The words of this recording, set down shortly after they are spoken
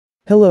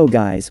Hello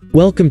guys,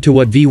 Welcome to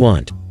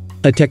WhatVwant,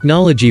 a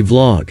technology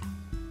vlog.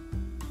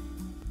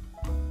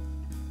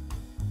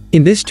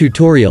 In this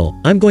tutorial,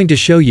 I'm going to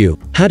show you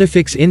how to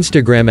fix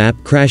Instagram app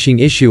crashing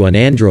issue on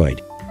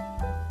Android.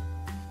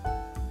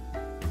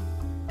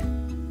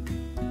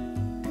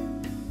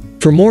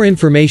 For more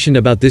information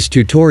about this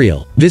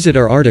tutorial, visit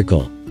our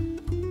article.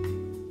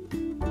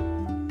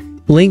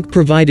 Link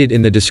provided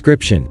in the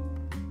description.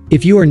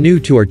 If you are new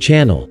to our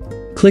channel,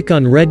 click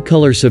on red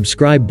color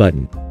subscribe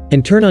button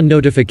and turn on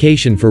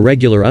notification for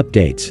regular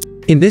updates.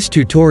 In this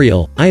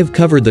tutorial, I have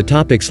covered the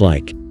topics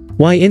like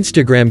why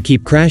Instagram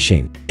keep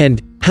crashing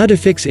and how to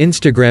fix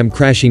Instagram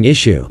crashing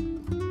issue.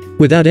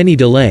 Without any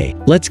delay,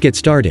 let's get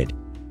started.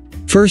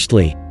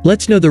 Firstly,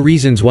 let's know the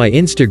reasons why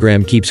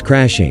Instagram keeps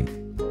crashing.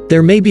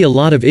 There may be a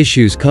lot of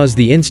issues cause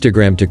the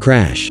Instagram to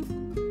crash.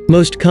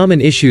 Most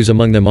common issues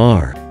among them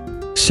are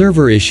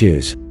server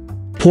issues,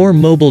 poor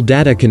mobile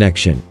data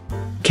connection,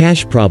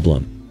 cache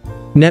problem,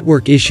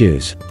 network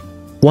issues,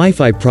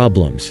 Wi-Fi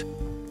problems,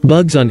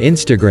 bugs on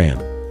Instagram,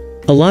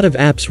 a lot of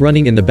apps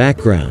running in the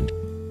background,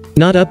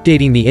 not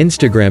updating the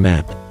Instagram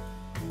app.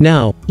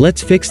 Now,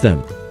 let's fix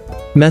them.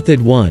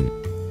 Method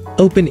 1.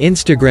 Open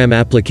Instagram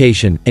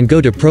application and go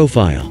to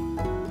Profile.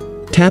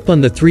 Tap on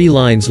the three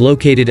lines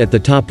located at the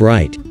top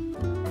right.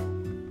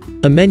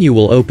 A menu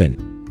will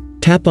open.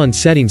 Tap on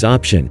Settings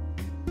option.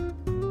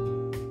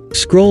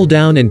 Scroll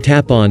down and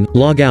tap on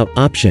Log Out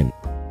option.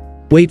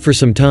 Wait for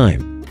some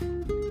time.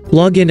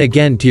 Log in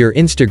again to your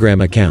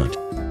Instagram account.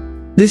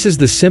 This is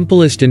the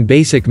simplest and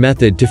basic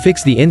method to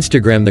fix the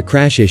Instagram the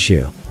crash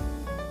issue.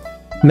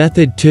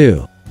 Method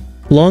 2.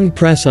 Long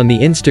press on the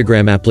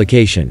Instagram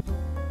application.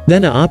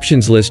 Then an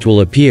options list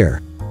will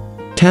appear.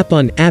 Tap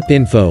on App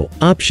Info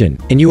option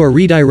and you are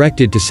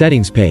redirected to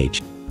Settings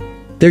page.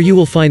 There you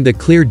will find the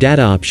Clear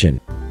Data option.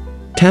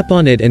 Tap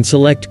on it and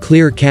select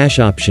Clear Cache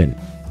option.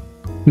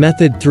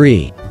 Method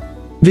 3.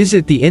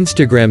 Visit the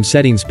Instagram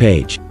settings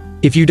page.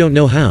 If you don't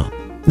know how,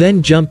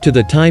 then jump to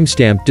the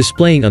timestamp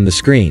displaying on the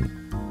screen.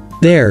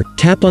 There,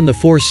 tap on the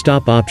Force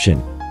Stop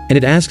option, and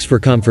it asks for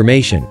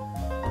confirmation.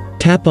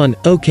 Tap on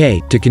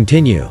OK to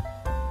continue.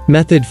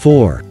 Method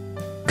 4.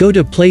 Go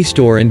to Play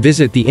Store and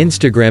visit the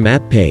Instagram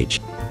app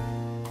page.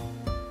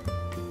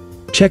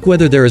 Check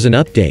whether there is an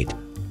update.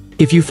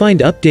 If you find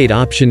update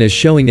option as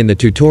showing in the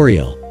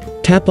tutorial,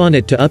 tap on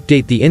it to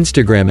update the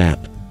Instagram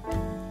app.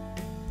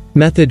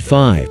 Method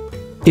 5.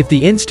 If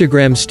the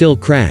Instagram still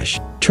crash,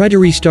 try to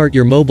restart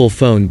your mobile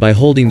phone by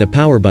holding the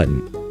power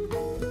button.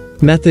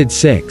 Method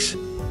 6.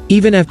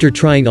 Even after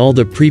trying all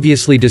the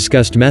previously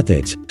discussed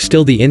methods,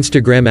 still the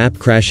Instagram app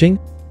crashing?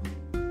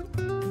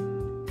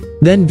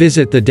 Then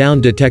visit the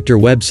Down Detector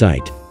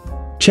website.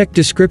 Check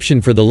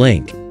description for the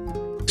link.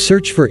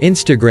 Search for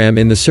Instagram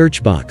in the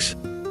search box.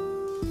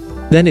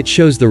 Then it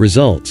shows the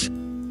results.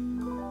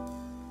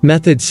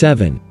 Method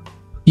 7.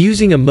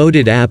 Using a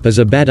modded app is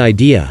a bad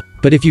idea,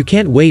 but if you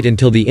can't wait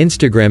until the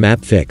Instagram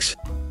app fix,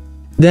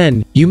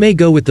 then you may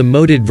go with the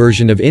modded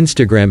version of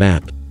Instagram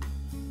app.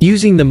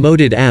 Using the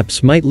modded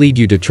apps might lead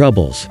you to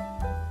troubles.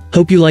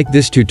 Hope you like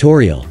this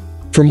tutorial.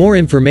 For more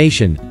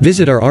information,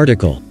 visit our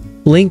article.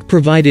 Link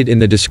provided in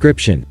the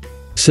description.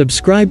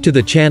 Subscribe to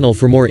the channel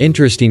for more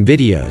interesting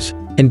videos,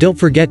 and don't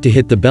forget to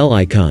hit the bell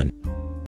icon.